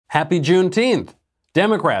Happy Juneteenth!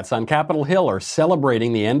 Democrats on Capitol Hill are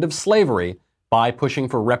celebrating the end of slavery by pushing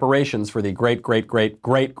for reparations for the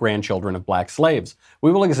great-great-great-great-grandchildren of black slaves.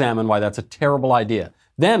 We will examine why that's a terrible idea.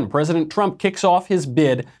 Then President Trump kicks off his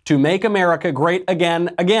bid to make America great again.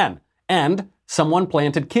 And someone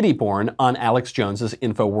planted kiddie porn on Alex Jones's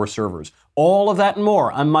InfoWars servers. All of that and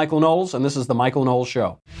more. I'm Michael Knowles, and this is The Michael Knowles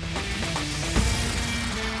Show.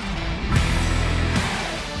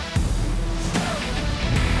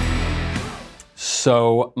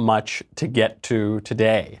 So much to get to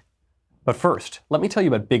today. But first, let me tell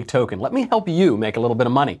you about Big Token. Let me help you make a little bit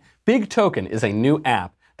of money. Big Token is a new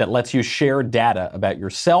app that lets you share data about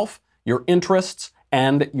yourself, your interests,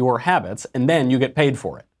 and your habits, and then you get paid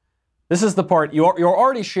for it. This is the part, you're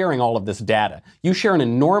already sharing all of this data. You share an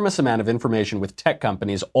enormous amount of information with tech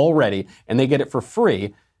companies already, and they get it for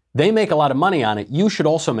free. They make a lot of money on it. You should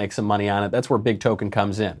also make some money on it. That's where Big Token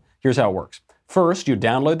comes in. Here's how it works. First, you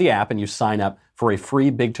download the app and you sign up for a free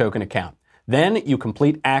Big Token account. Then you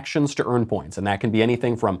complete actions to earn points, and that can be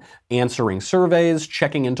anything from answering surveys,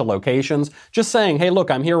 checking into locations, just saying, hey, look,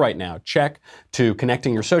 I'm here right now, check, to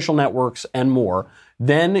connecting your social networks and more.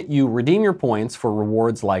 Then you redeem your points for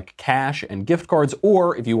rewards like cash and gift cards,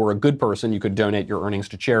 or if you were a good person, you could donate your earnings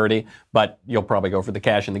to charity, but you'll probably go for the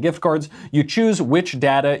cash and the gift cards. You choose which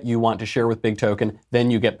data you want to share with Big Token, then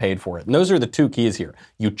you get paid for it. And those are the two keys here.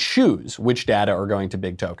 You choose which data are going to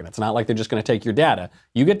Big Token. It's not like they're just going to take your data.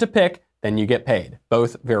 You get to pick, then you get paid.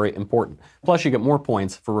 Both very important. Plus, you get more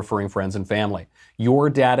points for referring friends and family.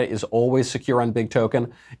 Your data is always secure on Big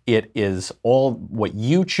Token. It is all what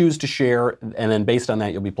you choose to share, and then based on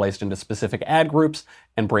that, you'll be placed into specific ad groups,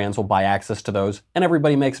 and brands will buy access to those, and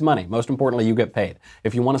everybody makes money. Most importantly, you get paid.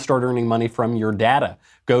 If you want to start earning money from your data,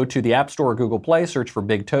 go to the App Store or Google Play, search for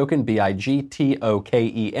Big Token,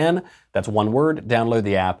 BIGTOKEN. That's one word. Download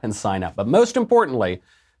the app and sign up. But most importantly,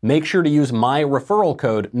 make sure to use my referral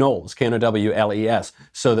code, Knowles, Knowles,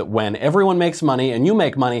 so that when everyone makes money and you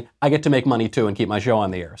make money, I get to make money too and keep my show on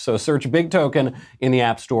the air. So search Big Token in the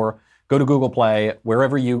App Store, go to Google Play,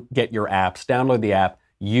 wherever you get your apps, download the app,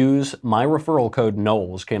 use my referral code,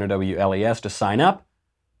 Knowles, Knowles, to sign up,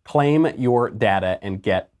 claim your data, and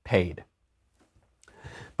get paid.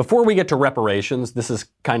 Before we get to reparations, this is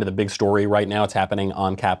kind of the big story right now. It's happening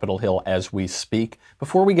on Capitol Hill as we speak.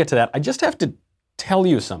 Before we get to that, I just have to tell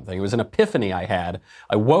you something. It was an epiphany I had.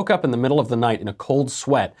 I woke up in the middle of the night in a cold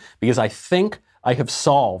sweat because I think I have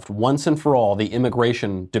solved once and for all the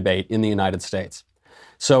immigration debate in the United States.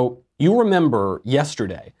 So you remember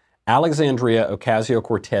yesterday, Alexandria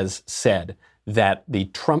Ocasio-Cortez said that the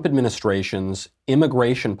Trump administration's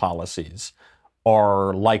immigration policies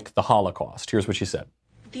are like the Holocaust. Here's what she said.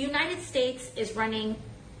 The United States is running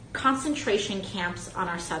concentration camps on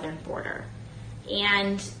our southern border,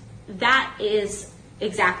 and that is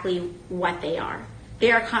exactly what they are.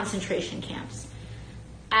 They are concentration camps.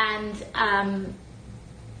 And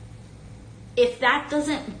if that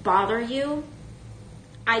doesn't bother you,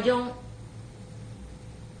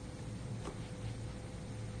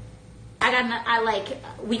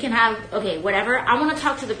 we can have, okay, whatever. I want to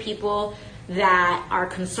talk to the people that are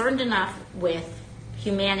concerned enough with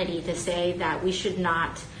humanity to say that we should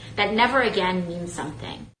not, that never again means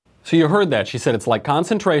something. So you heard that. She said it's like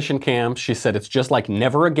concentration camps. She said it's just like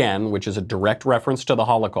never again, which is a direct reference to the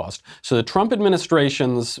Holocaust. So the Trump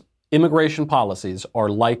administration's immigration policies are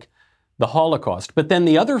like the Holocaust. But then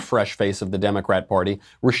the other fresh face of the Democrat Party,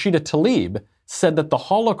 Rashida Tlaib, said that the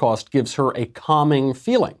Holocaust gives her a calming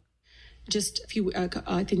feeling. Just a few,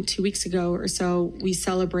 I think 2 weeks ago or so, we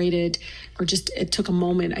celebrated, it took a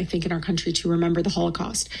moment, I think, in our country to remember the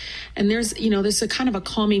Holocaust. And there's a kind of a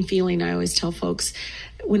calming feeling, I always tell folks,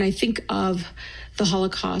 when I think of the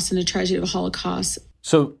Holocaust and the tragedy of the Holocaust.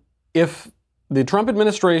 So if the Trump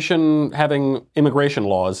administration having immigration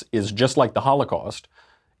laws is just like the Holocaust,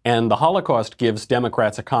 and the Holocaust gives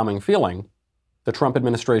Democrats a calming feeling, the Trump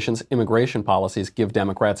administration's immigration policies give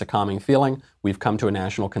Democrats a calming feeling. We've come to a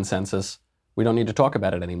national consensus. We don't need to talk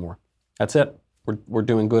about it anymore. That's it. We're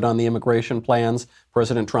doing good on the immigration plans.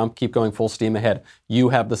 President Trump, keep going full steam ahead. You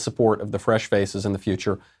have the support of the fresh faces in the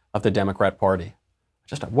future of the Democrat Party.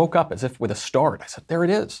 I woke up as if with a start. I said, there it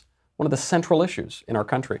is. One of the central issues in our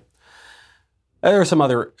country. There are some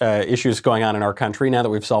other issues going on in our country. Now that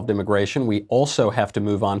we've solved immigration, we also have to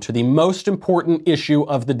move on to the most important issue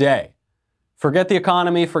of the day. Forget the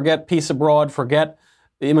economy, forget peace abroad, forget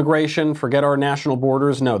immigration, forget our national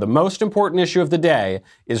borders. No, the most important issue of the day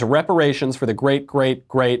is reparations for the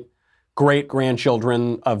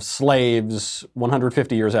great-great-great-great-grandchildren of slaves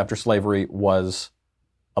 150 years after slavery was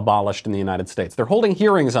abolished in the United States. They're holding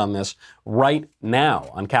hearings on this right now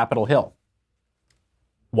on Capitol Hill.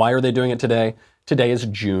 Why are they doing it today? Today is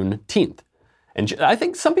Juneteenth. And I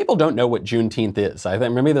think some people don't know what Juneteenth is. I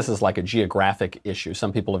think maybe this is like a geographic issue.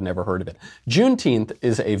 Some people have never heard of it. Juneteenth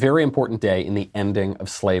is a very important day in the ending of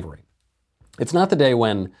slavery. It's not the day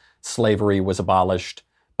when slavery was abolished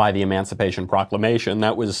by the Emancipation Proclamation.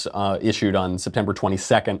 That was issued on September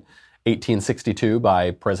 22nd, 1862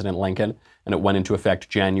 by President Lincoln, and it went into effect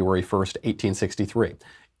January 1st, 1863.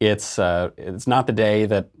 It's not the day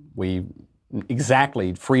that we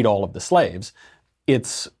exactly freed all of the slaves.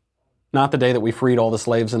 It's not the day that we freed all the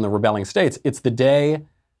slaves in the rebelling states. It's the day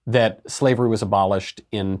that slavery was abolished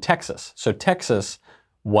in Texas. So Texas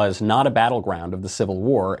was not a battleground of the Civil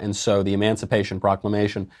War, and so the Emancipation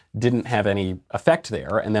Proclamation didn't have any effect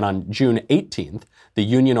there. And then on June 18th, the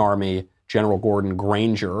Union Army General Gordon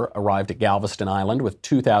Granger arrived at Galveston Island with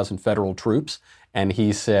 2,000 federal troops, and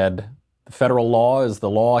he said, the federal law is the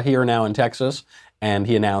law here now in Texas, and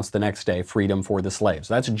he announced the next day freedom for the slaves.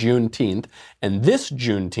 That's Juneteenth, and this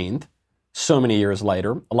Juneteenth, so many years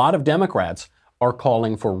later, a lot of Democrats are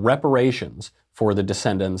calling for reparations for the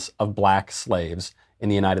descendants of black slaves in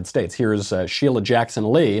the United States. Here's Sheila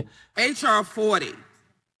Jackson Lee. H.R. 40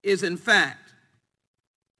 is in fact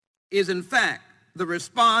the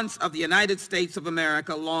response of the United States of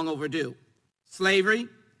America long overdue. Slavery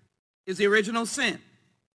is the original sin.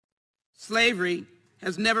 Slavery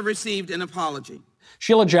has never received an apology.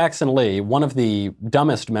 Sheila Jackson Lee, one of the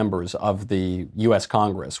dumbest members of the U.S.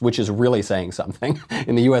 Congress, which is really saying something.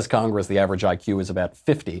 In the U.S. Congress, the average IQ is about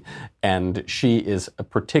 50, and she is a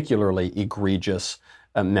particularly egregious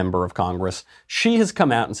member of Congress. She has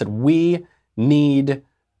come out and said, we need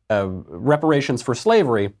reparations for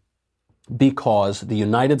slavery because the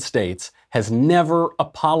United States has never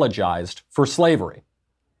apologized for slavery.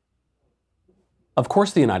 Of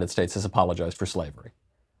course the United States has apologized for slavery.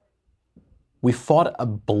 We fought a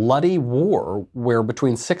bloody war where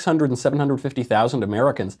between 600 and 750,000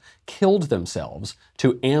 Americans killed themselves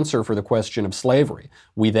to answer for the question of slavery.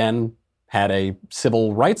 We then had a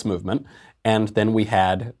civil rights movement, and then we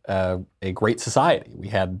had a great society. We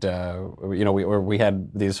had, we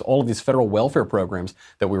had all of these federal welfare programs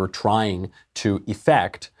that we were trying to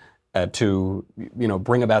effect to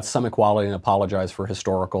bring about some equality and apologize for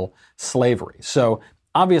historical slavery. So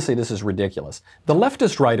obviously, this is ridiculous. The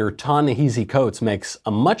leftist writer Ta-Nehisi Coates makes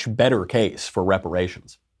a much better case for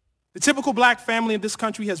reparations. The typical black family in this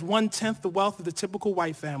country has 1/10 the wealth of the typical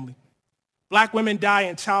white family. Black women die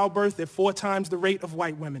in childbirth at 4 times the rate of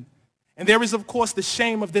white women. And there is, of course, the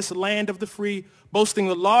shame of this land of the free, boasting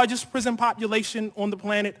the largest prison population on the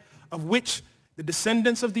planet, of which the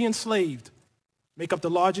descendants of the enslaved make up the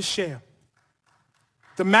largest share.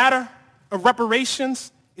 The matter of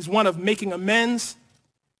reparations is one of making amends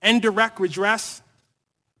and direct redress,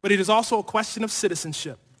 but it is also a question of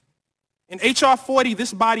citizenship. In H.R. 40,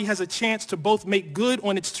 this body has a chance to both make good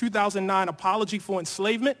on its 2009 apology for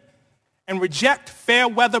enslavement and reject fair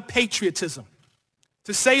weather patriotism,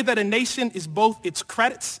 to say that a nation is both its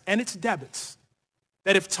credits and its debits,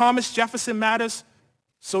 that if Thomas Jefferson matters,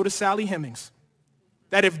 so does Sally Hemings,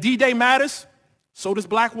 that if D-Day matters, so does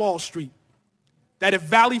Black Wall Street, that if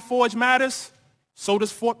Valley Forge matters, so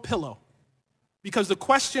does Fort Pillow. Because the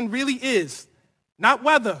question really is not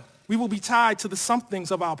whether we will be tied to the somethings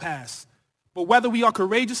of our past, but whether we are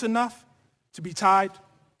courageous enough to be tied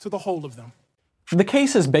to the whole of them. The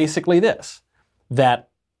case is basically this, that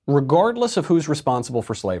regardless of who's responsible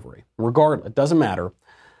for slavery, it doesn't matter,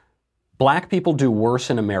 black people do worse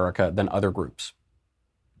in America than other groups.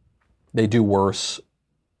 They do worse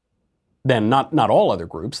than not all other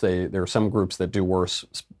groups. There are some groups that do worse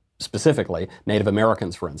specifically, Native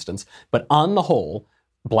Americans, for instance. But on the whole,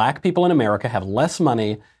 black people in America have less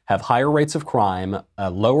money, have higher rates of crime,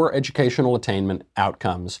 lower educational attainment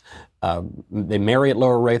outcomes. They marry at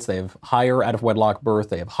lower rates. They have higher out-of-wedlock birth.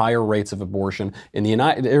 They have higher rates of abortion. In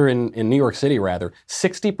New York City,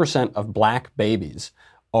 60% of black babies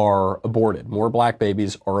are aborted. More black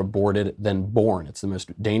babies are aborted than born. It's the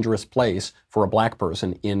most dangerous place for a black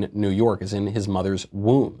person in New York, is in his mother's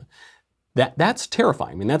womb. That's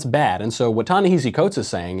terrifying. I mean, that's bad. And so what Ta-Nehisi Coates is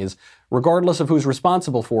saying is, regardless of who's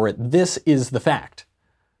responsible for it, this is the fact.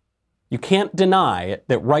 You can't deny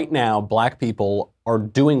that right now black people are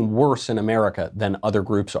doing worse in America than other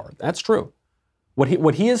groups are. That's true.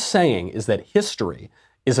 What he is saying is that history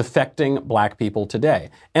is affecting black people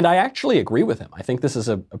today. And I actually agree with him. I think this is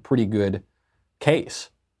a pretty good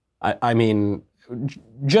case. I mean,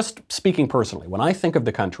 just speaking personally, when I think of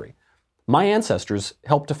the country, my ancestors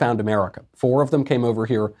helped to found America. 4 of them came over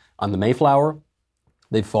here on the Mayflower.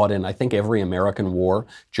 They fought in, I think, every American war.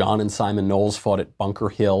 John and Simon Knowles fought at Bunker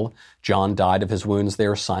Hill. John died of his wounds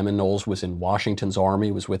there. Simon Knowles was in Washington's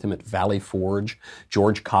army, was with him at Valley Forge.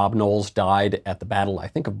 George Cobb Knowles died at the battle, I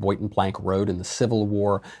think, of Boynton Plank Road in the Civil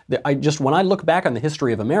War. When I look back on the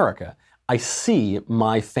history of America, I see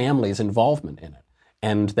my family's involvement in it.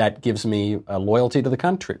 And that gives me a loyalty to the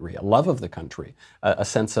country, a love of the country, a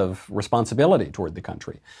sense of responsibility toward the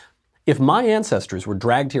country. If my ancestors were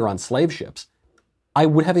dragged here on slave ships, I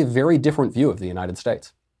would have a very different view of the United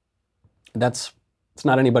States. It's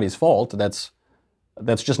not anybody's fault. That's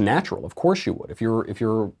just natural. Of course you would. If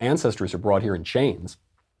your ancestors are brought here in chains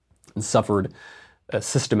and suffered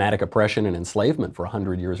systematic oppression and enslavement for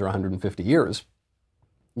 100 years or 150 years,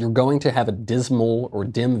 you're going to have a dismal or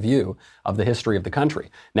dim view of the history of the country.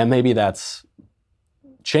 Now, maybe that's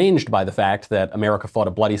changed by the fact that America fought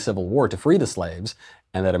a bloody civil war to free the slaves,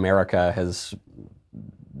 and that America has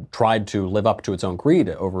tried to live up to its own creed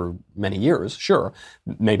over many years. Sure,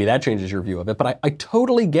 maybe that changes your view of it, but I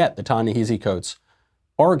totally get the Ta-Nehisi Coates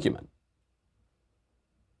argument.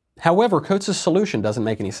 However, Coates' solution doesn't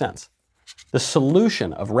make any sense. The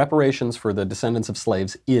solution of reparations for the descendants of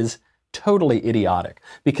slaves is totally idiotic,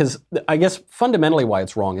 because I guess fundamentally why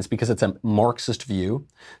it's wrong is because it's a Marxist view.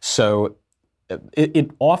 So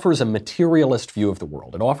it offers a materialist view of the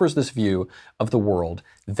world. It offers this view of the world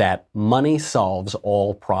that money solves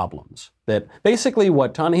all problems. That basically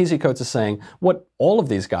what Ta-Nehisi Coates is saying, what all of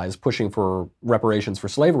these guys pushing for reparations for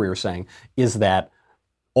slavery are saying, is that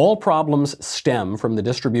all problems stem from the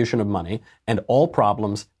distribution of money, and all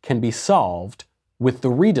problems can be solved with the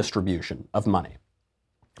redistribution of money.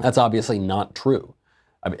 That's obviously not true.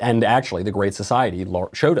 And actually, the Great Society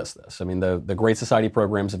showed us this. I mean, the Great Society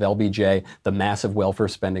programs of LBJ, the massive welfare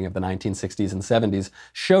spending of the 1960s and 70s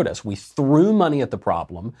showed us we threw money at the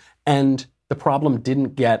problem, and the problem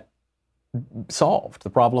didn't get solved.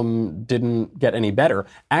 The problem didn't get any better.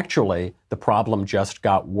 Actually, the problem just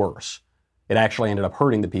got worse. It actually ended up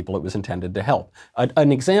hurting the people it was intended to help.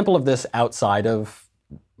 An example of this outside of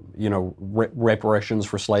reparations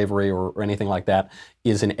for slavery or anything like that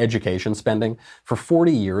is in education spending. For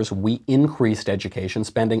 40 years, we increased education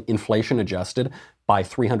spending, inflation adjusted, by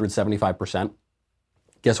 375%.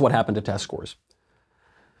 Guess what happened to test scores?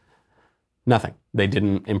 Nothing. They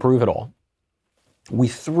didn't improve at all. We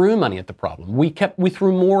threw money at the problem. We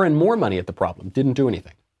threw more and more money at the problem. Didn't do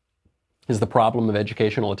anything. Because the problem of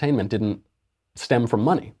educational attainment didn't stem from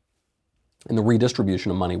money. And the redistribution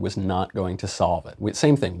of money was not going to solve it.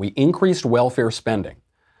 Same thing, we increased welfare spending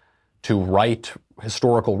to right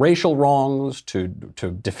historical racial wrongs, to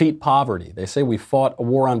defeat poverty. They say we fought a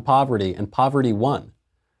war on poverty and poverty won.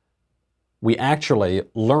 We actually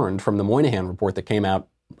learned from the Moynihan report that came out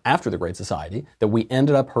after the Great Society that we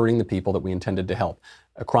ended up hurting the people that we intended to help.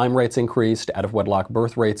 Crime rates increased, out-of-wedlock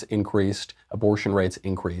birth rates increased, abortion rates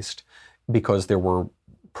increased, because there were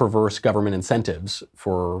perverse government incentives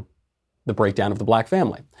for the breakdown of the black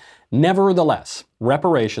family. Nevertheless,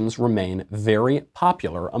 reparations remain very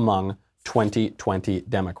popular among 2020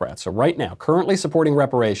 Democrats. So right now, currently supporting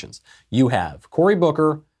reparations, you have Cory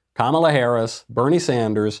Booker, Kamala Harris, Bernie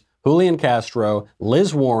Sanders, Julian Castro,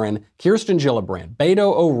 Liz Warren, Kirsten Gillibrand,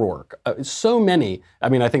 Beto O'Rourke, so many. I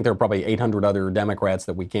mean, I think there are probably 800 other Democrats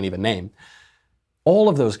that we can't even name. All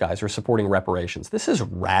of those guys are supporting reparations. This is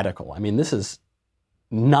radical. I mean, this is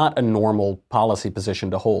not a normal policy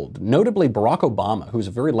position to hold. Notably, Barack Obama, who's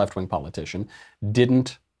a very left-wing politician,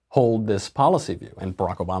 didn't hold this policy view. And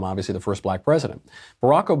Barack Obama, obviously the first black president.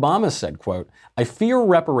 Barack Obama said, quote, "I fear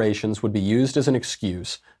reparations would be used as an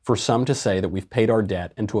excuse for some to say that we've paid our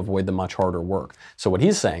debt and to avoid the much harder work." So what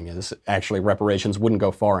he's saying is, actually, reparations wouldn't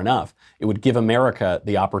go far enough. It would give America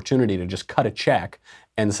the opportunity to just cut a check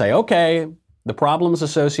and say, okay, the problems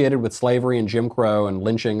associated with slavery and Jim Crow and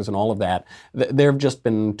lynchings and all of that, they've just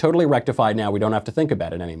been totally rectified now. We don't have to think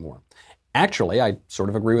about it anymore. Actually, I sort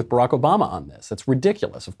of agree with Barack Obama on this. It's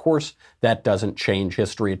ridiculous. Of course, that doesn't change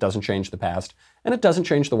history. It doesn't change the past. And it doesn't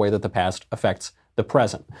change the way that the past affects the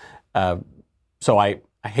present. So I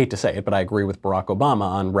hate to say it, but I agree with Barack Obama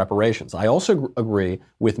on reparations. I also agree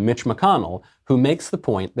with Mitch McConnell, who makes the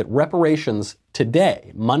point that reparations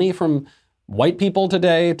today, money from white people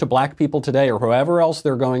today to black people today, or whoever else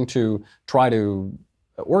they're going to try to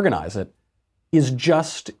organize it, is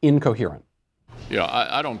just incoherent. Yeah,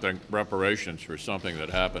 I don't think reparations for something that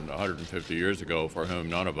happened 150 years ago, for whom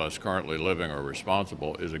none of us currently living are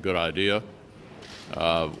responsible, is a good idea.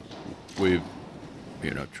 We've,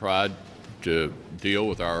 tried to deal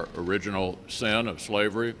with our original sin of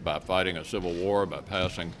slavery by fighting a civil war, by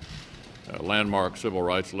passing landmark civil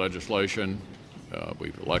rights legislation.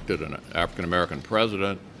 We've elected an African-American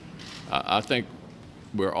president. I think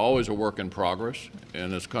we're always a work in progress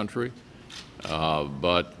in this country,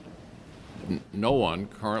 but no one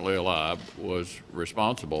currently alive was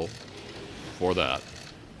responsible for that.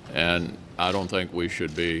 And I don't think we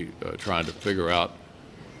should be trying to figure out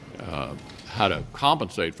how to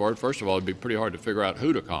compensate for it. First of all, it'd be pretty hard to figure out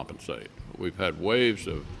who to compensate. We've had waves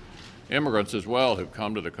of immigrants as well who've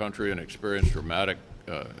come to the country and experienced dramatic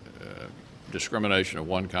discrimination of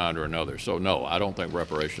one kind or another. So no, I don't think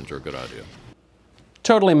reparations are a good idea.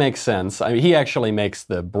 Totally makes sense. I mean, he actually makes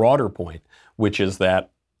the broader point, which is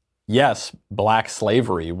that, yes, black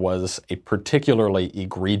slavery was a particularly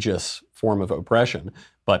egregious form of oppression,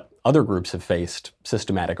 but other groups have faced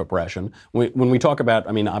systematic oppression. When we talk about,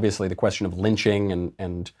 I mean, obviously the question of lynching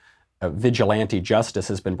and vigilante justice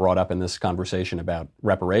has been brought up in this conversation about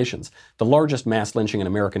reparations. The largest mass lynching in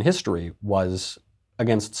American history was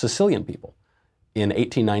against Sicilian people in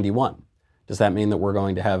 1891. Does that mean that we're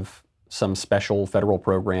going to have some special federal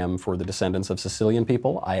program for the descendants of Sicilian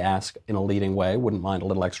people? I ask in a leading way. Wouldn't mind a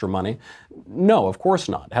little extra money. No, of course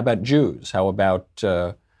not. How about Jews? How about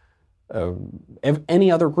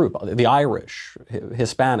any other group? The Irish,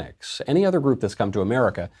 Hispanics, any other group that's come to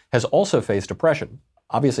America has also faced oppression.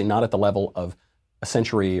 Obviously not at the level of a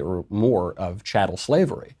century or more of chattel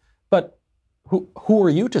slavery. But who are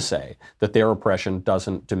you to say that their oppression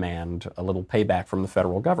doesn't demand a little payback from the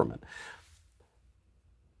federal government?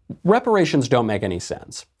 Reparations don't make any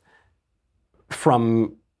sense for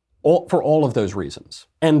all of those reasons,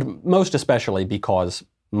 and most especially because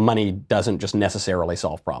money doesn't just necessarily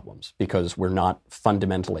solve problems, because we're not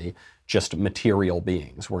fundamentally just material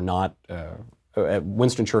beings. We're not,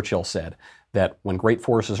 Winston Churchill said that when great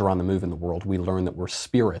forces are on the move in the world, we learn that we're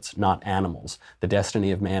spirits, not animals. The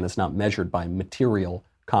destiny of man is not measured by material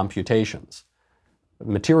computations.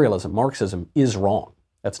 Materialism, Marxism, is wrong.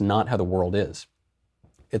 That's not how the world is.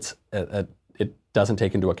 It doesn't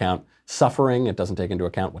take into account suffering. It doesn't take into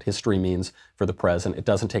account what history means for the present. It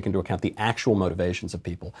doesn't take into account the actual motivations of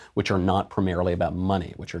people, which are not primarily about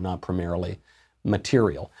money, which are not primarily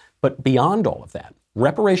material. But beyond all of that,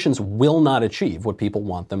 reparations will not achieve what people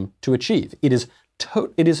want them to achieve. It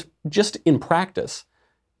is just in practice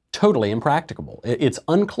totally impracticable. It's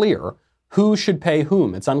unclear who should pay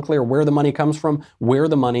whom. It's unclear where the money comes from, where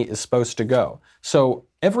the money is supposed to go. So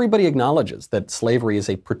everybody acknowledges that slavery is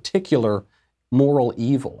a particular moral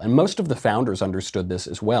evil, and most of the founders understood this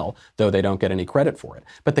as well, though they don't get any credit for it.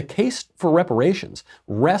 But the case for reparations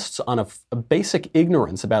rests on a basic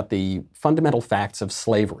ignorance about the fundamental facts of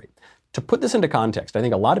slavery. To put this into context, I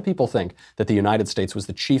think a lot of people think that the United States was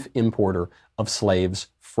the chief importer of slaves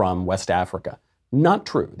from West Africa. Not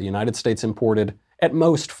true. The United States imported at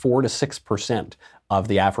most 4 to 6% of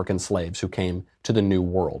the African slaves who came to the New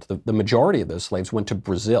World. The majority of those slaves went to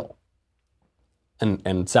Brazil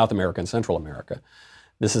and South America and Central America.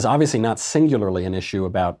 This is obviously not singularly an issue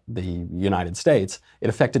about the United States. It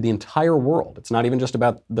affected the entire world. It's not even just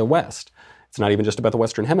about the West. It's not even just about the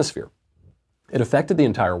Western Hemisphere. It affected the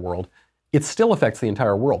entire world. It still affects the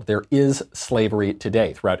entire world. There is slavery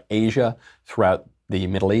today throughout Asia, throughout the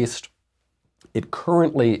Middle East. It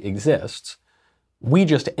currently exists. We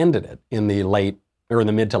just ended it in the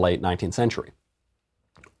mid to late 19th century.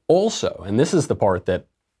 Also, and this is the part that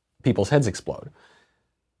people's heads explode,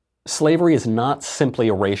 slavery is not simply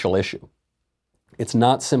a racial issue. It's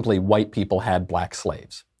not simply white people had black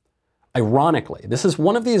slaves. Ironically, this is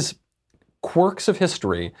one of these quirks of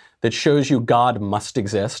history that shows you God must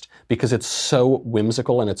exist because it's so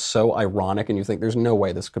whimsical and it's so ironic and you think there's no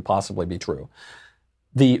way this could possibly be true.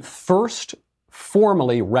 The first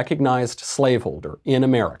formally recognized slaveholder in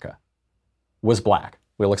America was black.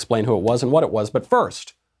 We'll explain who it was and what it was, but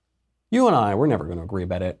first, you and I, we're never going to agree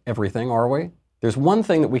about everything, are we? There's one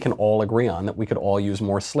thing that we can all agree on, that we could all use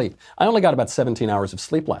more sleep. I only got about 17 hours of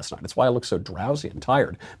sleep last night. That's why I look so drowsy and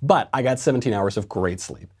tired. But I got 17 hours of great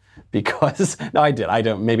sleep because, no, I did.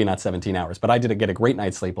 Maybe not 17 hours, but I did get a great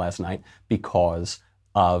night's sleep last night because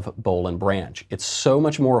of Boll and Branch. It's so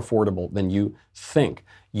much more affordable than you think.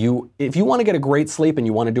 If you want to get a great sleep and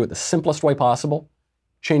you want to do it the simplest way possible,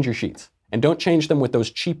 change your sheets. And don't change them with those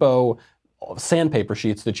cheapo sandpaper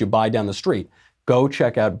sheets that you buy down the street. Go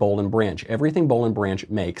check out Boll and Branch. Everything Boll and Branch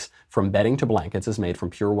makes, from bedding to blankets, is made from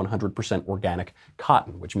pure 100% organic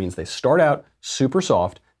cotton, which means they start out super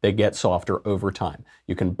soft, they get softer over time.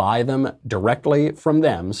 You can buy them directly from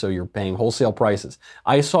them, so you're paying wholesale prices.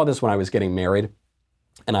 I saw this when I was getting married,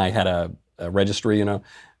 and I had a registry,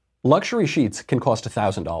 Luxury sheets can cost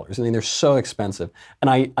 $1,000. I mean, they're so expensive. And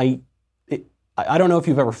I don't know if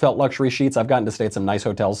you've ever felt luxury sheets. I've gotten to stay at some nice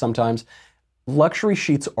hotels sometimes. Luxury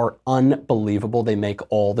sheets are unbelievable. They make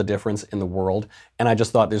all the difference in the world. And I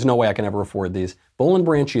just thought, there's no way I can ever afford these. Boll &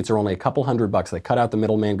 Branch sheets are only a couple $100. They cut out the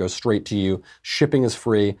middleman, go straight to you. Shipping is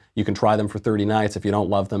free. You can try them for 30 nights. If you don't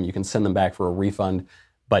love them, you can send them back for a refund.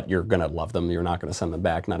 But you're going to love them. You're not going to send them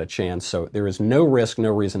back, not a chance. So there is no risk,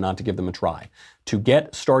 no reason not to give them a try. To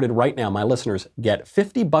get started right now, my listeners, get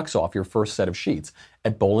 $50 off your first set of sheets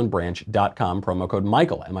at bollandbranch.com, promo code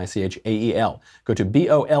Michael, M-I-C-H-A-E-L. Go to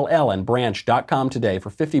B-O-L-L and branch.com today for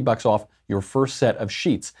 $50 off your first set of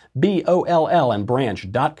sheets. B-O-L-L and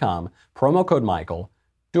branch.com, promo code Michael.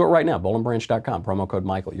 Do it right now, bollandbranch.com, promo code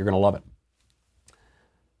Michael. You're going to love it.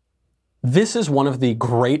 This is one of the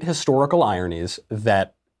great historical ironies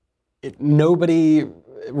that nobody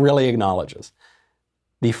really acknowledges.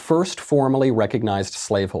 The first formally recognized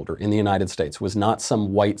slaveholder in the United States was not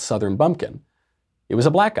some white Southern bumpkin. It was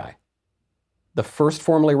a black guy. The first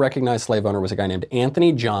formally recognized slave owner was a guy named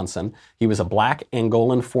Anthony Johnson. He was a black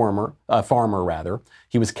Angolan farmer.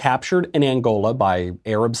 He was captured in Angola by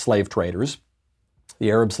Arab slave traders. The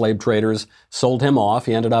Arab slave traders sold him off.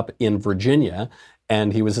 He ended up in Virginia,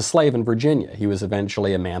 and he was a slave in Virginia. He was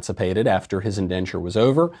eventually emancipated after his indenture was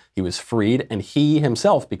over. He was freed, and he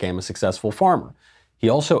himself became a successful farmer. He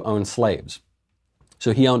also owned slaves.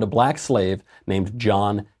 So he owned a black slave named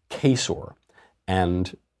John Casor.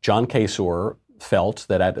 And John Casor felt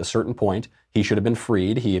that at a certain point he should have been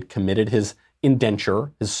freed. He had committed his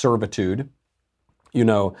indenture, his servitude. You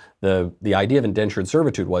know, the idea of indentured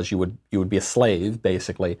servitude was you would be a slave,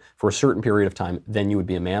 basically, for a certain period of time, then you would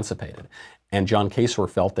be emancipated. And John Casor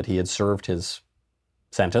felt that he had served his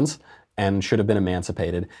sentence and should have been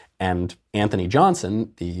emancipated. And Anthony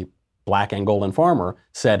Johnson, the black Angolan farmer,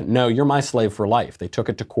 said, no, you're my slave for life. They took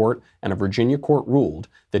it to court, and a Virginia court ruled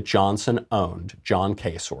that Johnson owned John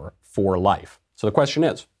Casor for life. So the question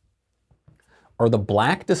is, are the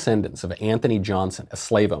black descendants of Anthony Johnson, a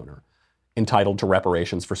slave owner, entitled to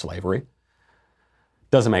reparations for slavery?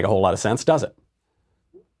 Doesn't make a whole lot of sense, does it?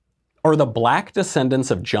 Are the black descendants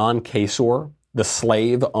of John Casor, the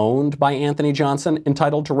slave owned by Anthony Johnson,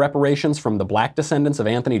 entitled to reparations from the black descendants of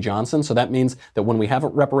Anthony Johnson? So that means that when we have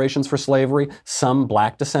reparations for slavery, some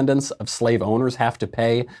black descendants of slave owners have to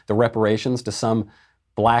pay the reparations to some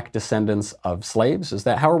black descendants of slaves? Is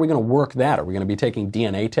that, how are we going to work that? Are we going to be taking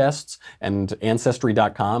DNA tests, and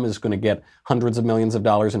Ancestry.com is going to get hundreds of millions of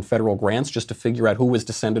dollars in federal grants just to figure out who was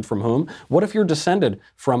descended from whom? What if you're descended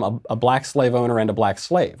from a black slave owner and a black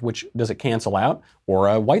slave? Which, does it cancel out? Or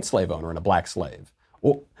a white slave owner and a black slave?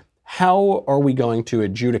 Well, how are we going to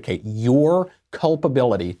adjudicate your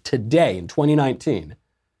culpability today in 2019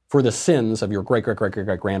 for the sins of your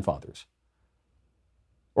great-great-great-great-grandfathers?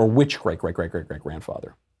 Or which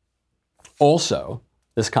great-great-great-great-great-grandfather? Also,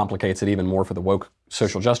 this complicates it even more for the woke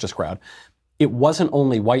social justice crowd. It wasn't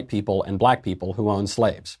only white people and black people who owned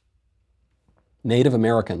slaves. Native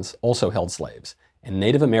Americans also held slaves, and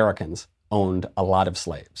Native Americans owned a lot of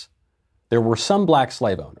slaves. There were some black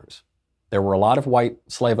slave owners. There were a lot of white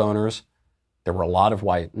slave owners. There were a lot of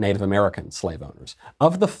white Native American slave owners.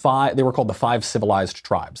 Of the five, they were called the five civilized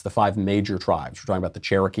tribes, the five major tribes. We're talking about the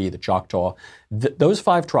Cherokee, the Choctaw. Those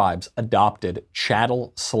five tribes adopted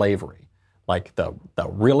chattel slavery, like the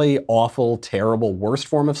really awful, terrible, worst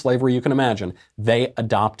form of slavery you can imagine. They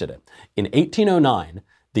adopted it. In 1809,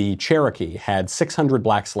 the Cherokee had 600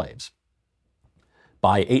 black slaves.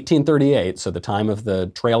 By 1838, so the time of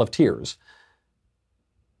the Trail of Tears,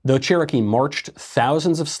 the Cherokee marched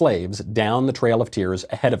thousands of slaves down the Trail of Tears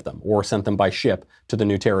ahead of them, or sent them by ship to the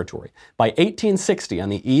new territory. By 1860, on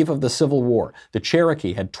the eve of the Civil War, the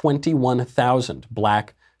Cherokee had 21,000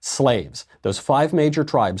 black slaves. Those five major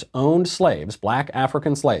tribes owned slaves, black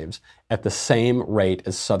African slaves, at the same rate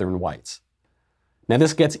as Southern whites. Now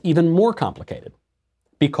this gets even more complicated,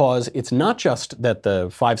 because it's not just that the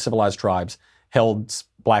five civilized tribes held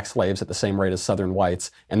black slaves at the same rate as Southern whites,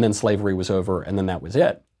 and then slavery was over, and then that was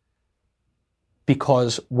it.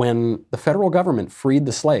 Because when the federal government freed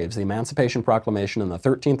the slaves, the Emancipation Proclamation and the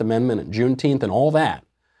 13th Amendment and Juneteenth and all that,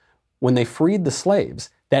 when they freed the slaves,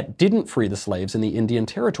 that didn't free the slaves in the Indian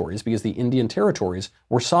territories, because the Indian territories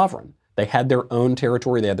were sovereign. They had their own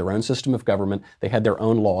territory, they had their own system of government, they had their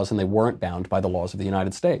own laws, and they weren't bound by the laws of the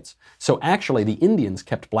United States. So actually, the Indians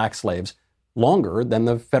kept black slaves longer than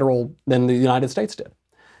the United States did.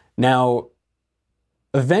 Now,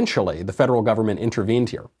 eventually, the federal government intervened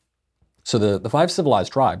here. So the five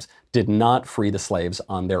civilized tribes did not free the slaves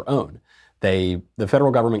on their own. The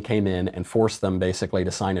federal government came in and forced them basically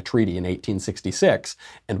to sign a treaty in 1866,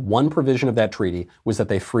 and one provision of that treaty was that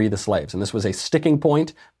they free the slaves. And this was a sticking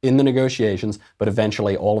point in the negotiations, but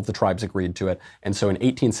eventually all of the tribes agreed to it. And so in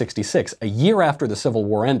 1866, a year after the Civil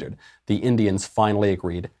War ended, the Indians finally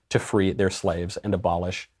agreed to free their slaves and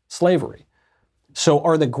abolish slavery. So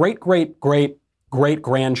are the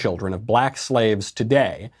great-great-great-great-grandchildren of black slaves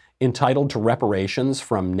today entitled to reparations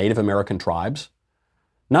from Native American tribes?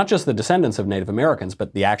 Not just the descendants of Native Americans,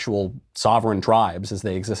 but the actual sovereign tribes as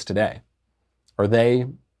they exist today. Are they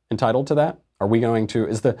entitled to that? Are we going to,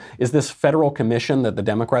 is this federal commission that the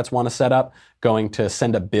Democrats want to set up going to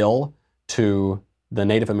send a bill to the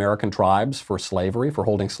Native American tribes for slavery, for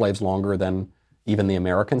holding slaves longer than even the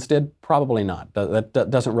Americans did? Probably not. That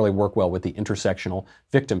doesn't really work well with the intersectional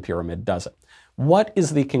victim pyramid, does it? What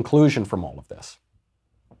is the conclusion from all of this?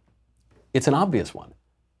 It's an obvious one.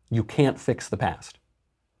 You can't fix the past.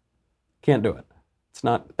 Can't do it. It's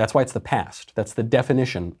not, that's why it's the past. That's the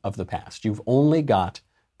definition of the past. You've only got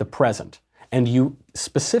the present. And you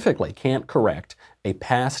specifically can't correct a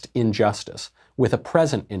past injustice with a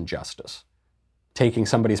present injustice, taking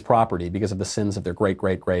somebody's property because of the sins of their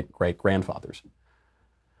great-great-great-great-grandfathers,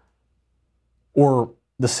 or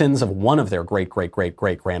the sins of one of their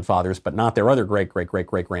great-great-great-great-grandfathers, but not their other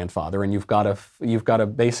great-great-great-great-grandfather. And you've got to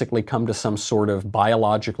basically come to some sort of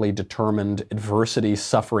biologically determined adversity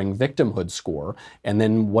suffering victimhood score. And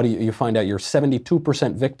then what do you find out? You're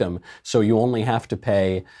 72% victim, so you only have to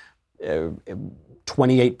pay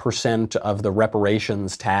 28% of the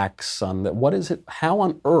reparations tax on the, what is it? How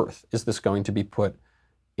on earth is this going to be put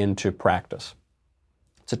into practice?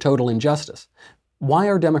 It's a total injustice. Why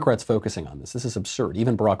are Democrats focusing on this? This is absurd.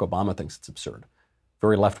 Even Barack Obama thinks it's absurd.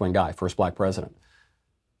 Very left-wing guy, first black president.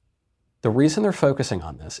 The reason they're focusing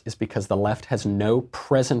on this is because the left has no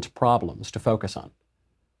present problems to focus on.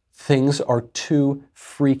 Things are too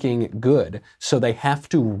freaking good, so they have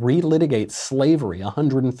to relitigate slavery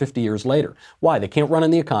 150 years later. Why? They can't run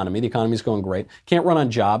on the economy. The economy's going great. Can't run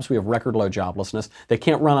on jobs. We have record low joblessness. They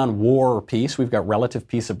can't run on war or peace. We've got relative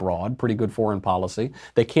peace abroad, pretty good foreign policy.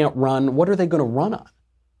 They can't run, what are they going to run on?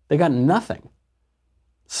 They got nothing.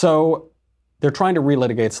 So they're trying to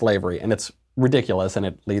relitigate slavery, and it's ridiculous, and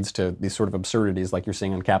it leads to these sort of absurdities like you're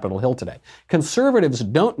seeing on Capitol Hill today. Conservatives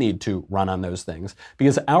don't need to run on those things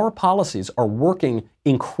because our policies are working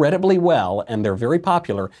incredibly well, and they're very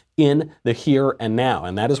popular in the here and now.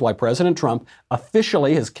 And that is why President Trump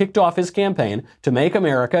officially has kicked off his campaign to make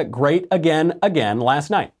America great again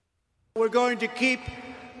last night. We're going to keep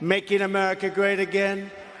making America great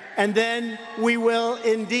again, and then we will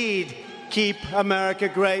indeed keep America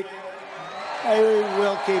great. We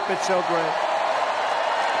will keep it so great.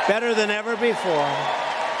 Better than ever before.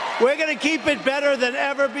 We're going to keep it better than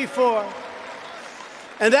ever before.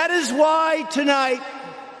 And that is why tonight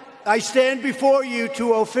I stand before you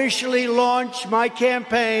to officially launch my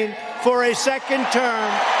campaign for a second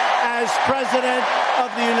term as President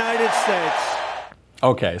of the United States.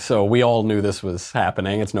 Okay, so we all knew this was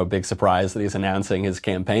happening. It's no big surprise that he's announcing his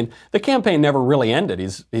campaign. The campaign never really ended.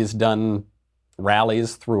 He's done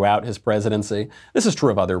rallies throughout his presidency. This is true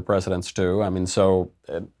of other presidents too. I mean, so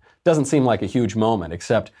it doesn't seem like a huge moment,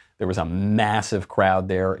 except there was a massive crowd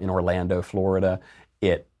there in Orlando, Florida.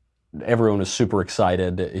 Everyone was super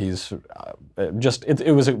excited. It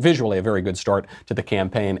was visually a very good start to the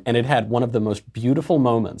campaign, and it had one of the most beautiful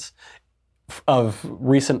moments of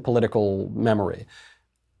recent political memory.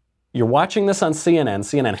 You're watching this on CNN.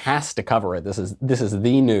 CNN has to cover it. This is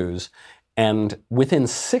the news. And within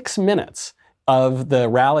 6 minutes of the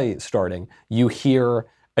rally starting, you hear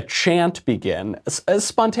a chant begin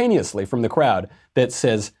spontaneously from the crowd that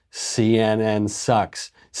says, CNN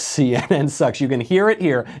sucks. CNN sucks. You can hear it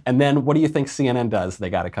here. And then what do you think CNN does? They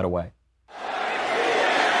got to cut away.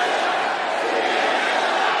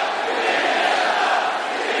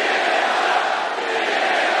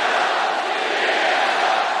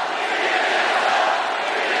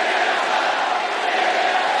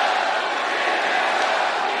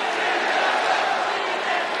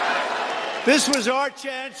 This was our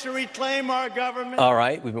chance to reclaim our government. All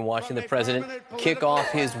right, we've been watching the president kick off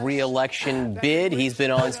his re-election bid. He's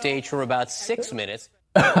been on stage for about 6 minutes.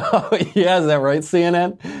 Oh, yeah, is that right,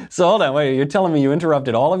 CNN? So hold on, wait, you're telling me you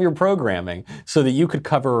interrupted all of your programming so that you could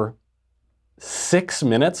cover 6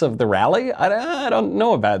 minutes of the rally? I don't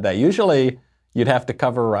know about that. Usually you'd have to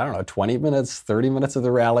cover, 20 minutes, 30 minutes of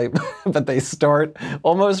the rally, but they start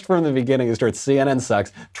almost from the beginning. They start, CNN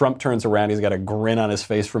sucks. Trump turns around, he's got a grin on his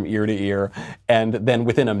face from ear to ear, and then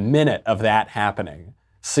within a minute of that happening,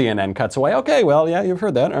 CNN cuts away. Okay, well, yeah, you've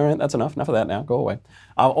heard that. All right, that's enough. Enough of that now. Go away.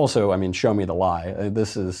 Also, I mean, show me the lie.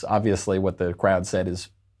 This is obviously what the crowd said is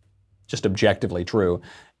just objectively true.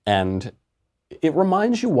 And it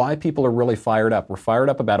reminds you why people are really fired up. We're fired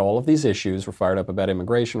up about all of these issues. We're fired up about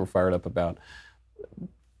immigration. We're fired up about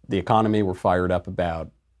the economy. We're fired up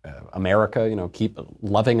about America, keep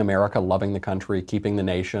loving America, loving the country, keeping the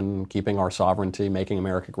nation, keeping our sovereignty, making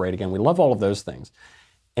America great again. We love all of those things.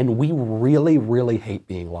 And we really, really hate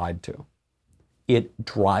being lied to. It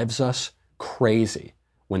drives us crazy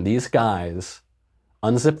when these guys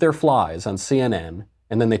unzip their flies on CNN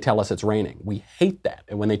and then they tell us it's raining. We hate that.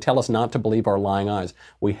 And when they tell us not to believe our lying eyes,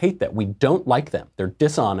 we hate that. We don't like them. They're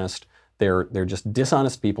dishonest. They're just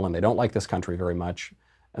dishonest people, and they don't like this country very much.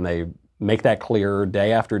 And they make that clear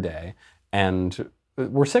day after day. And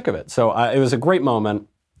we're sick of it. So it was a great moment.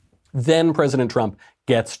 Then President Trump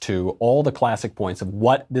gets to all the classic points of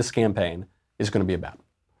what this campaign is going to be about.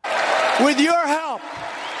 With your help,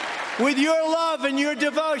 with your love and your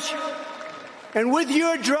devotion, and with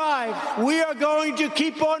your drive, we are going to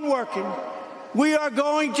keep on working. We are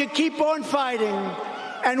going to keep on fighting.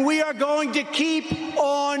 And we are going to keep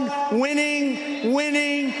on winning,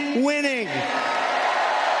 winning, winning.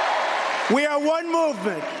 We are one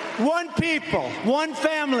movement, one people, one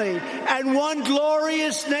family, and one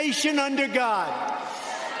glorious nation under God.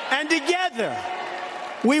 And together,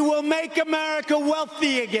 we will make America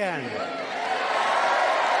wealthy again.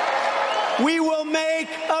 We will make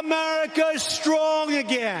America strong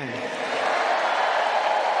again.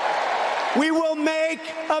 We will make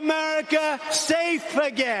America safe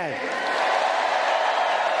again.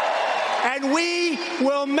 And we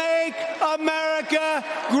will make America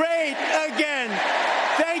great again.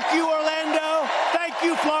 Thank you, Orlando. Thank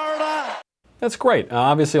you, Florida. That's great.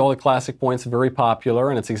 Obviously, all the classic points are very popular,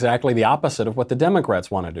 and it's exactly the opposite of what the Democrats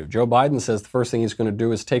want to do. Joe Biden says the first thing he's going to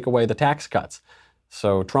do is take away the tax cuts.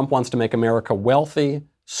 So Trump wants to make America wealthy,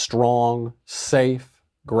 strong, safe,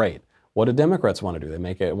 great. What do Democrats want to do? They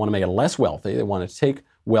want to make it less wealthy. They want to take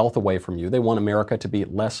wealth away from you. They want America to be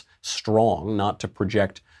less strong, not to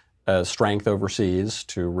project strength overseas,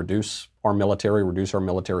 to reduce our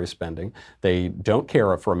military spending. They don't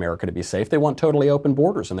care for America to be safe. They want totally open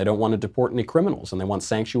borders, and they don't want to deport any criminals, and they want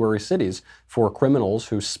sanctuary cities for criminals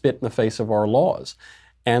who spit in the face of our laws.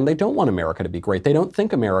 And they don't want America to be great. They don't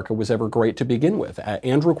think America was ever great to begin with.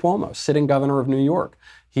 Andrew Cuomo, sitting governor of New York,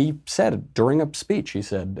 he said during a speech, he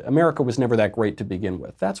said, America was never that great to begin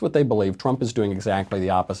with. That's what they believe. Trump is doing exactly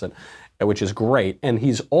the opposite, which is great. And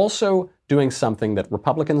he's also doing something that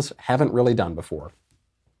Republicans haven't really done before.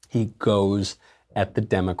 He goes at the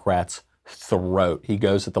Democrats' throat. He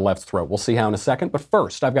goes at the left's throat. We'll see how in a second. But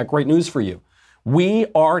first, I've got great news for you. We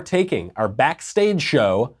are taking our backstage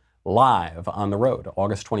show live on the road,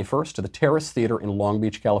 August 21st, to the Terrace Theater in Long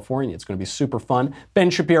Beach, California. It's going to be super fun.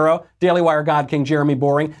 Ben Shapiro, Daily Wire God King Jeremy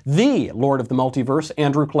Boring, the Lord of the Multiverse,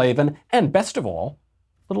 Andrew Klavan, and best of all,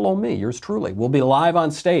 little old me, yours truly. We'll be live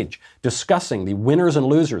on stage discussing the winners and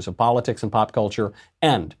losers of politics and pop culture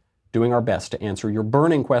and doing our best to answer your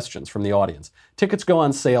burning questions from the audience. Tickets go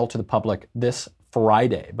on sale to the public this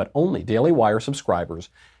Friday, but only Daily Wire subscribers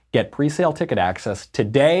get pre-sale ticket access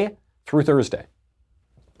today through Thursday.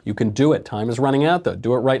 You can do it. Time is running out, though.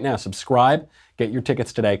 Do it right now. Subscribe. Get your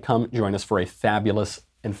tickets today. Come join us for a fabulous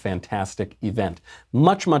and fantastic event.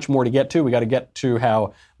 Much, much more to get to. We got to get to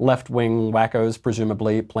how left-wing wackos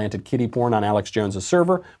presumably planted kiddie porn on Alex Jones's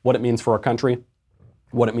server, what it means for our country,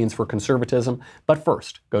 what it means for conservatism. But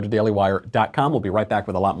first, go to dailywire.com. We'll be right back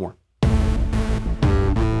with a lot more.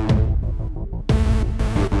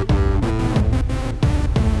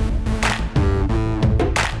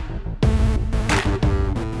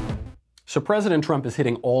 So President Trump is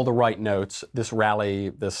hitting all the right notes. This rally,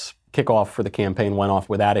 this kickoff for the campaign went off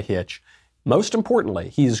without a hitch. Most importantly,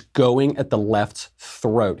 he's going at the left's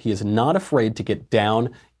throat. He is not afraid to get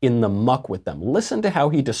down in the muck with them. Listen to how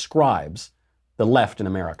he describes the left in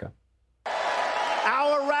America.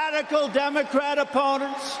 Our radical Democrat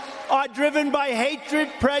opponents are driven by hatred,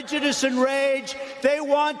 prejudice, and rage. They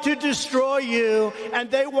want to destroy you, and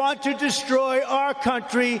they want to destroy our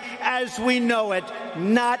country as we know it.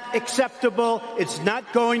 Not acceptable. It's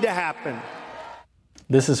not going to happen.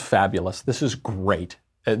 This is fabulous. This is great.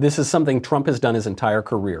 This is something Trump has done his entire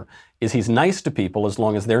career, is he's nice to people as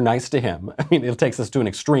long as they're nice to him. I mean, it takes us to an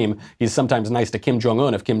extreme. He's sometimes nice to Kim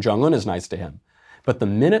Jong-un if Kim Jong-un is nice to him. But the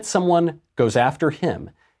minute someone goes after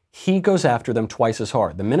him, he goes after them twice as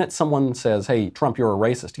hard. The minute someone says, hey, Trump, you're a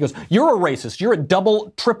racist, he goes, you're a racist. You're a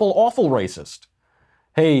double, triple awful racist.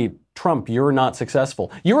 Hey, Trump, you're not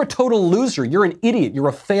successful. You're a total loser. You're an idiot. You're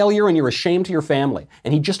a failure and you're a shame to your family.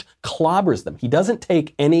 And he just clobbers them. He doesn't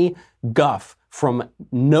take any guff from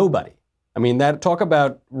nobody. I mean, talk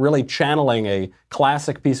about really channeling a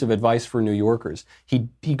classic piece of advice for New Yorkers. He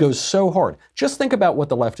goes so hard. Just think about what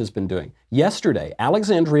the left has been doing. Yesterday,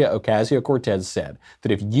 Alexandria Ocasio-Cortez said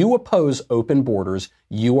that if you oppose open borders,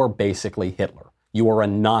 you are basically Hitler. You are a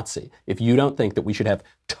Nazi if you don't think that we should have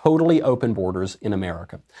totally open borders in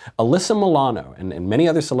America. Alyssa Milano and many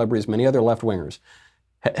other celebrities, many other left-wingers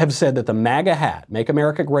have said that the MAGA hat, Make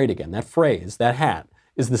America Great Again, that phrase, that hat,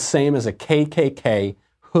 is the same as a KKK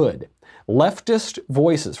hood. Leftist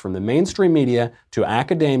voices from the mainstream media to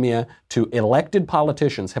academia to elected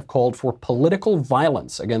politicians have called for political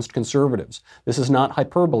violence against conservatives. This is not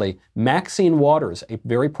hyperbole. Maxine Waters, a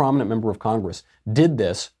very prominent member of Congress, did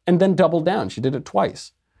this and then doubled down. She did it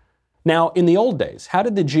twice. Now, in the old days, how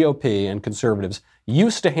did the GOP and conservatives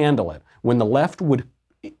used to handle it when the left would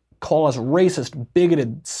call us racist,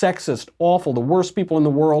 bigoted, sexist, awful, the worst people in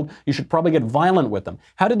the world? You should probably get violent with them.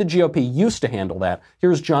 How did the GOP used to handle that?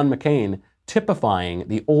 Here's John McCain typifying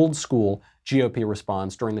the old school GOP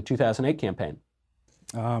response during the 2008 campaign.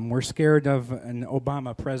 We're scared of an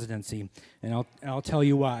Obama presidency, and I'll tell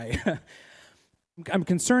you why. I'm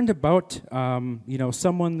concerned about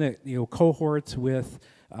someone that cohorts with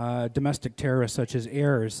domestic terrorists such as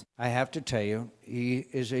Ayers. I have to tell you, he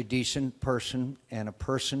is a decent person and a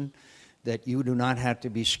person that you do not have to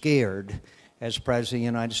be scared as President of the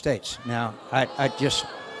United States. Now,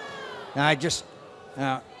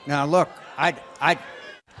 look, I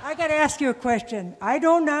got to ask you a question. I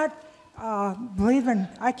do not believe in.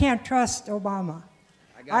 I can't trust Obama.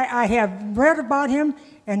 I have read about him,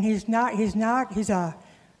 and he's an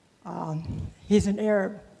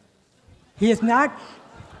Arab. He is not.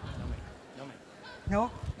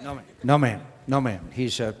 No, ma'am.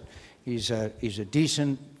 He's a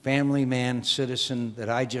decent family man, citizen that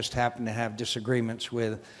I just happen to have disagreements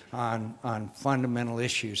with on fundamental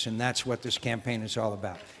issues, and that's what this campaign is all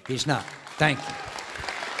about. He's not. Thank you.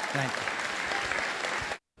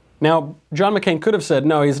 Now, John McCain could have said,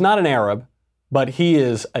 no, he's not an Arab, but he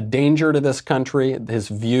is a danger to this country. His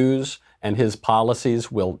views and his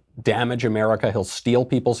policies will damage America. He'll steal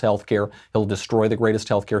people's health care. He'll destroy the greatest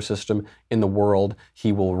health care system in the world.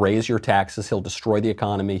 He will raise your taxes. He'll destroy the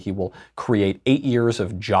economy. He will create 8 years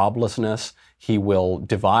of joblessness. He will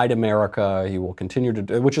divide America. He will continue to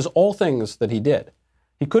do, which is all things that he did.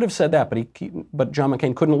 He could have said that, but John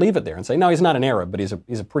McCain couldn't leave it there and say, no, he's not an Arab, but he's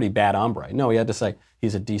a pretty bad hombre. No, he had to say,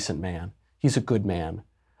 he's a decent man. He's a good man.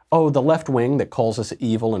 Oh, the left wing that calls us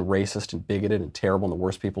evil and racist and bigoted and terrible and the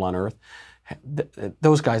worst people on earth,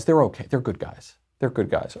 those guys, they're okay. They're good guys. They're good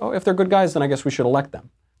guys. Oh, if they're good guys, then I guess we should elect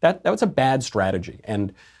them. That was a bad strategy.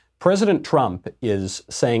 And President Trump is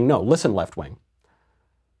saying, no, listen, left wing.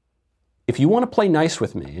 If you want to play nice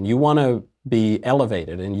with me and you want to be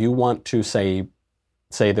elevated and you want to say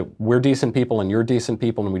that we're decent people and you're decent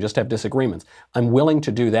people and we just have disagreements, I'm willing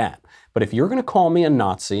to do that. But if you're going to call me a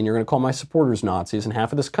Nazi and you're going to call my supporters Nazis and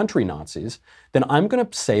half of this country Nazis, then I'm going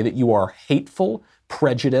to say that you are hateful,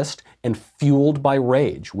 prejudiced, and fueled by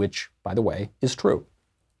rage, which, by the way, is true.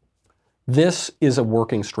 This is a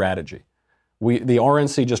working strategy. The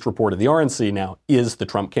RNC just reported. The RNC now is the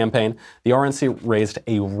Trump campaign. The RNC raised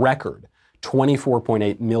a record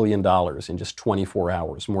 $24.8 million in just 24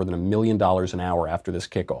 hours, more than $1 million an hour after this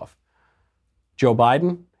kickoff. Joe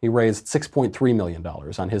Biden, he raised $6.3 million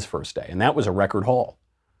on his first day, and that was a record haul.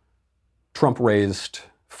 Trump raised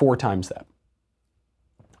 4 times that.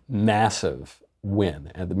 Massive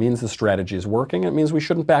win. And it means the strategy is working. It means we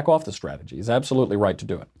shouldn't back off the strategy. He's absolutely right to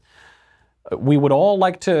do it. We'd all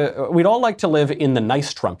like to live in the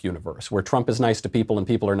nice Trump universe, where Trump is nice to people and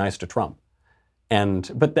people are nice to Trump.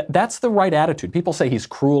 But that's the right attitude. People say he's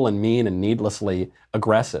cruel and mean and needlessly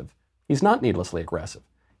aggressive. He's not needlessly aggressive.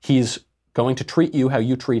 He's going to treat you how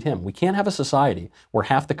you treat him. We can't have a society where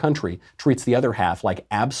half the country treats the other half like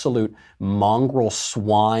absolute mongrel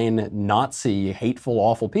swine, Nazi, hateful,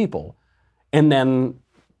 awful people. And then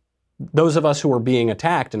those of us who are being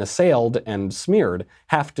attacked and assailed and smeared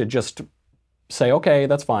have to just say, okay,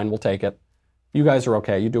 that's fine, we'll take it. You guys are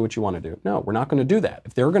okay, you do what you want to do. No, we're not going to do that.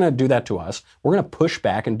 If they're going to do that to us, we're going to push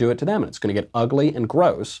back and do it to them. And it's going to get ugly and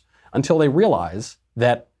gross until they realize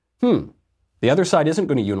that, the other side isn't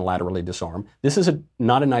going to unilaterally disarm. This is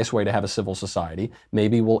not a nice way to have a civil society.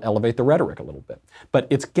 Maybe we'll elevate the rhetoric a little bit. But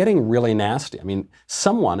it's getting really nasty. I mean,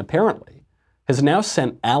 someone apparently has now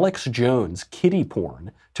sent Alex Jones kiddie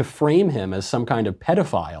porn to frame him as some kind of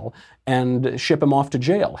pedophile and ship him off to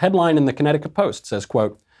jail. Headline in the Connecticut Post says,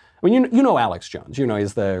 quote, I mean, you know Alex Jones. You know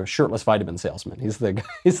he's the shirtless vitamin salesman. He's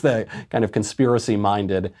the kind of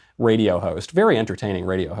conspiracy-minded radio host, very entertaining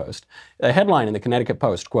radio host. A headline in the Connecticut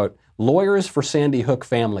Post, quote, "Lawyers for Sandy Hook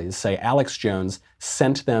families say Alex Jones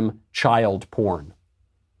sent them child porn."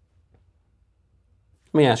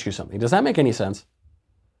 Let me ask you something. Does that make any sense?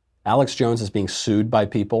 Alex Jones is being sued by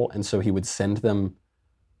people, and so he would send them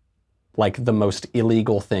like the most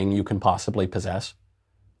illegal thing you can possibly possess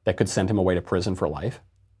that could send him away to prison for life?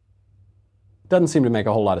 Doesn't seem to make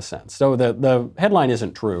a whole lot of sense. So the headline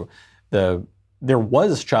isn't true. There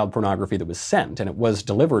was child pornography that was sent, and it was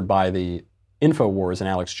delivered by the InfoWars and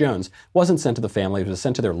Alex Jones. It wasn't sent to the family, it was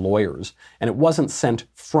sent to their lawyers, and it wasn't sent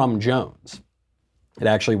from Jones. It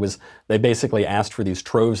actually was, they basically asked for these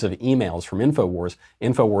troves of emails from InfoWars.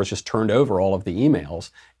 InfoWars just turned over all of the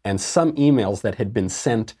emails, and some emails that had been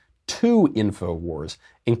sent to InfoWars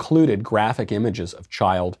included graphic images of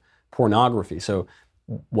child pornography. So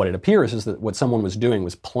what it appears is that what someone was doing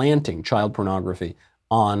was planting child pornography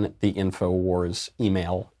on the InfoWars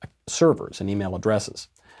email servers and email addresses.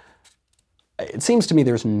 It seems to me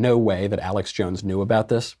there's no way that Alex Jones knew about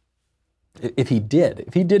this. If he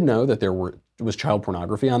did know that there was child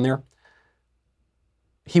pornography on there,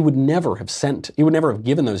 he would never have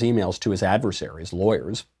given those emails to his adversaries,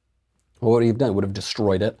 lawyers. What would he have done? He would have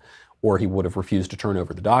destroyed it, or he would have refused to turn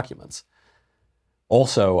over the documents.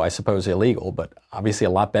 Also, I suppose illegal, but obviously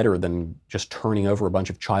a lot better than just turning over a bunch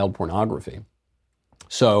of child pornography.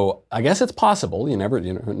 So I guess it's possible,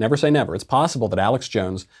 never say never, it's possible that Alex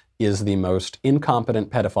Jones is the most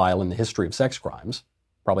incompetent pedophile in the history of sex crimes,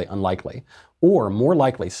 probably unlikely, or more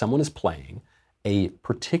likely someone is playing a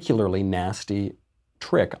particularly nasty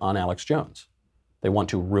trick on Alex Jones. They want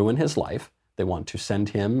to ruin his life, they want to send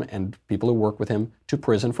him and people who work with him to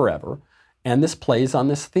prison forever. And this plays on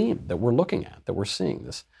this theme that we're looking at, that we're seeing,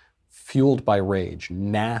 this fueled by rage,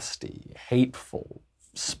 nasty, hateful,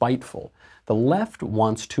 spiteful. The left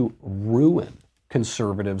wants to ruin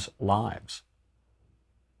conservatives' lives.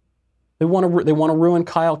 They want to ruin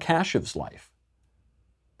Kyle Kashev's life.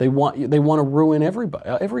 They want to ruin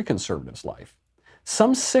every conservative's life.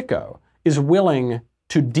 Some sicko is willing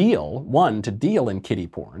to deal in kiddie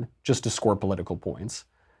porn just to score political points,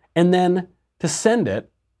 and then to send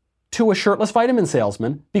it to a shirtless vitamin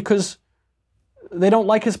salesman because they don't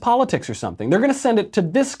like his politics or something. They're going to send it to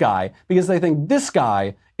this guy because they think this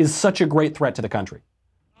guy is such a great threat to the country.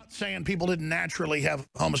 I'm not saying people didn't naturally have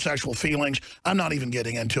homosexual feelings. I'm not even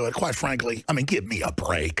getting into it, quite frankly. I mean, give me a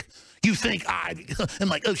break. You think I'm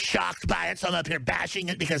like, shocked by it, so I'm up here bashing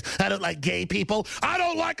it because I don't like gay people? I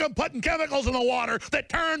don't like them putting chemicals in the water that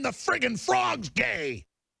turn the friggin' frogs gay.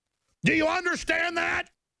 Do you understand that?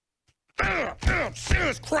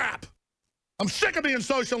 Serious crap. I'm sick of being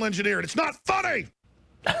social engineered. It's not funny.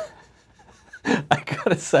 I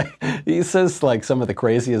gotta say, he says like some of the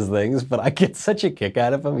craziest things, but I get such a kick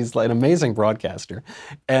out of him. He's like an amazing broadcaster.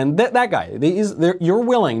 And that guy, you're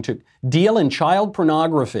willing to deal in child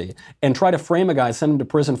pornography and try to frame a guy, send him to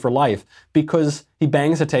prison for life because he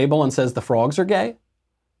bangs a table and says the frogs are gay?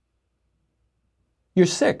 You're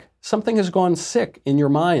sick. Something has gone sick in your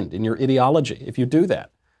mind, in your ideology, if you do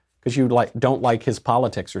that, because you don't like his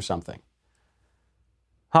politics or something.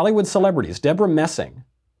 Hollywood celebrities, Deborah Messing,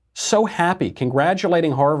 so happy,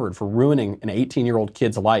 congratulating Harvard for ruining an 18-year-old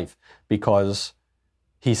kid's life because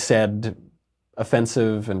he said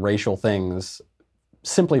offensive and racial things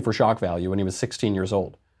simply for shock value when he was 16 years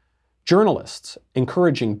old. Journalists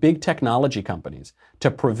encouraging big technology companies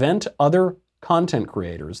to prevent other content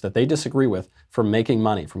creators that they disagree with from making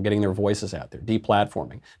money, from getting their voices out there,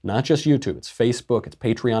 deplatforming. Not just YouTube, it's Facebook, it's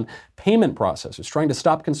Patreon. Payment processors trying to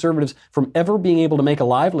stop conservatives from ever being able to make a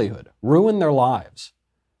livelihood, ruin their lives.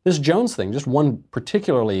 This Jones thing, just one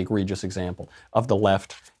particularly egregious example of the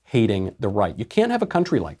left hating the right. You can't have a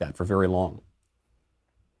country like that for very long.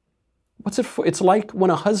 What's it for? It's like when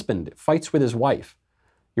a husband fights with his wife.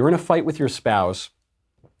 You're in a fight with your spouse,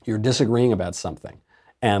 you're disagreeing about something,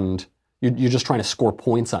 and you're just trying to score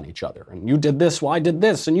points on each other. And you did this, well, I did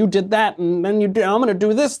this, and you did that, and then I'm going to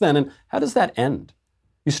do this then. And how does that end?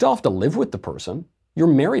 You still have to live with the person. You're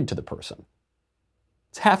married to the person.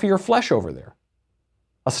 It's half of your flesh over there.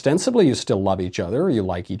 Ostensibly, you still love each other, you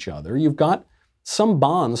like each other, you've got some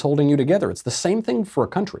bonds holding you together. It's the same thing for a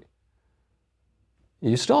country.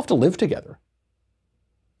 You still have to live together.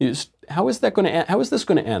 How is this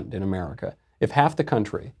going to end in America if half the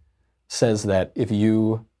country says that if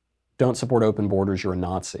you don't support open borders, you're a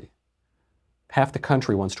Nazi? Half the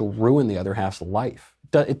country wants to ruin the other half's life.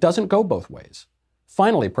 It doesn't go both ways.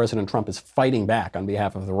 Finally, President Trump is fighting back on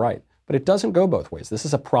behalf of the right, but it doesn't go both ways. This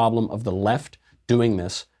is a problem of the left doing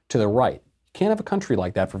this to the right. You You can't have a country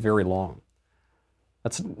like that for very long.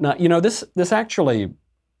 That's not, this actually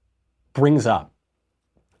brings up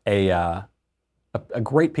a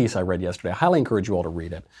great piece I read yesterday. I highly encourage you all to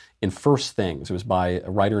read it. In First Things, it was by a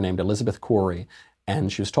writer named Elizabeth Corey,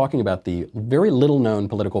 and she was talking about the very little-known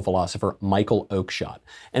political philosopher Michael Oakeshott.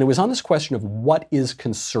 And it was on this question of what is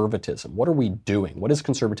conservatism? What are we doing? What is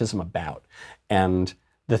conservatism about? And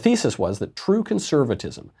the thesis was that true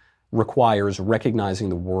conservatism requires recognizing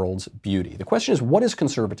the world's beauty. The question is, what is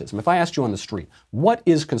conservatism? If I asked you on the street, what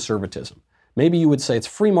is conservatism? Maybe you would say it's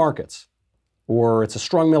free markets, or it's a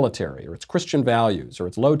strong military, or it's Christian values, or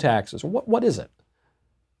it's low taxes, or what is it?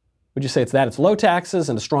 Would you say it's that? It's low taxes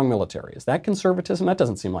and a strong military. Is that conservatism? That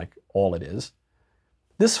doesn't seem like all it is.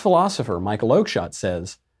 This philosopher, Michael Oakeshott,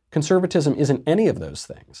 says conservatism isn't any of those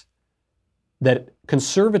things. That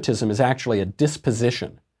conservatism is actually a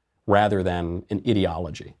disposition rather than an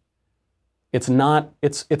ideology. It's not,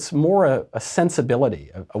 it's more a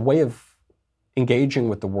sensibility, a way of engaging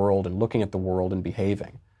with the world and looking at the world and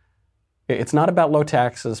behaving. It's not about low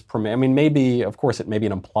taxes. I mean, maybe, of course, maybe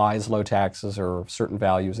it implies low taxes or certain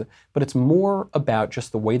values, but it's more about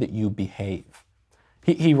just the way that you behave.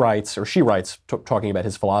 He writes, or she writes, talking about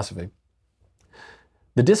his philosophy.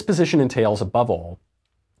 The disposition entails, above all,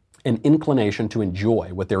 an inclination to enjoy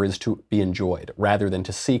what there is to be enjoyed, rather than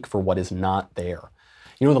to seek for what is not there.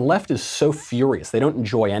 The left is so furious. They don't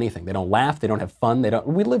enjoy anything. They don't laugh. They don't have fun.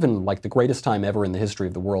 We live in like the greatest time ever in the history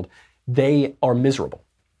of the world. They are miserable.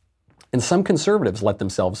 And some conservatives let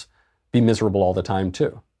themselves be miserable all the time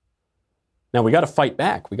too. Now we got to fight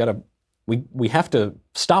back. We have to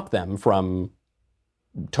stop them from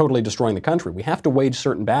totally destroying the country. We have to wage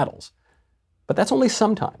certain battles. But that's only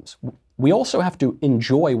sometimes. We also have to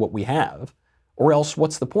enjoy what we have, or else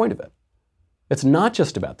what's the point of it? It's not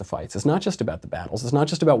just about the fights. It's not just about the battles. It's not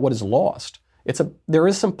just about what is lost. There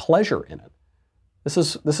is some pleasure in it. This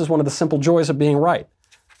is one of the simple joys of being right.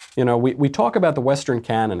 We talk about the Western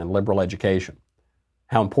canon and liberal education,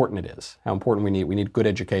 how important it is, how important we need good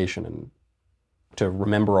education and to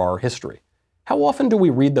remember our history. How often do we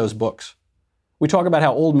read those books? We talk about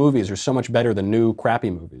how old movies are so much better than new crappy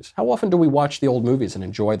movies. How often do we watch the old movies and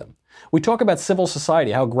enjoy them? We talk about civil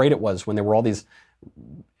society, how great it was when there were all these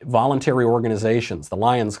voluntary organizations, the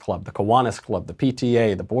Lions Club, the Kiwanis Club, the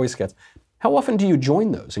PTA, the Boy Scouts. How often do you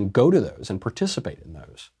join those and go to those and participate in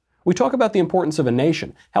those? We talk about the importance of a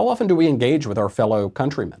nation. How often do we engage with our fellow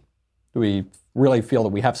countrymen? Do we really feel that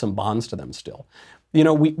we have some bonds to them still?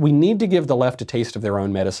 We need to give the left a taste of their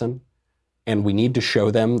own medicine, and we need to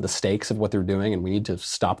show them the stakes of what they're doing, and we need to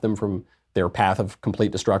stop them from their path of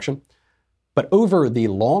complete destruction. But over the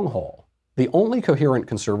long haul, the only coherent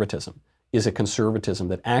conservatism is a conservatism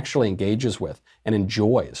that actually engages with and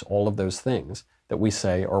enjoys all of those things that we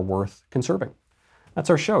say are worth conserving. That's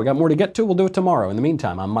our show. We got more to get to. We'll do it tomorrow. In the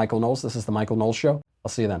meantime, I'm Michael Knowles. This is The Michael Knowles Show. I'll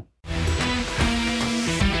see you then.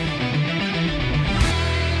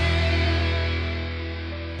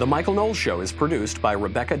 The Michael Knowles Show is produced by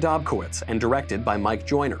Rebecca Dobkowitz and directed by Mike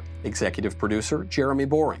Joyner. Executive producer, Jeremy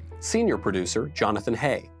Boring. Senior producer, Jonathan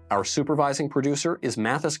Hay. Our supervising producer is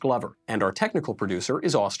Mathis Glover, and our technical producer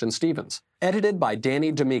is Austin Stevens. Edited by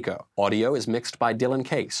Danny D'Amico. Audio is mixed by Dylan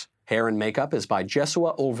Case. Hair and makeup is by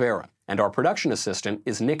Jesua Olvera. And our production assistant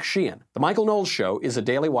is Nick Sheehan. The Michael Knowles Show is a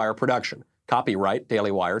Daily Wire production. Copyright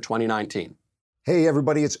Daily Wire 2019. Hey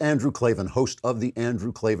everybody, it's Andrew Klavan, host of The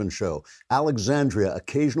Andrew Klavan Show. Alexandria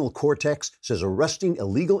Occasional Cortex says arresting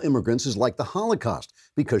illegal immigrants is like the Holocaust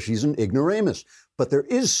because she's an ignoramus. But there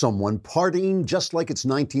is someone partying just like it's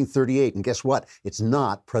 1938, and guess what? It's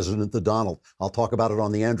not President the Donald. I'll talk about it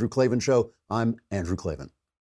on The Andrew Klavan Show. I'm Andrew Klavan.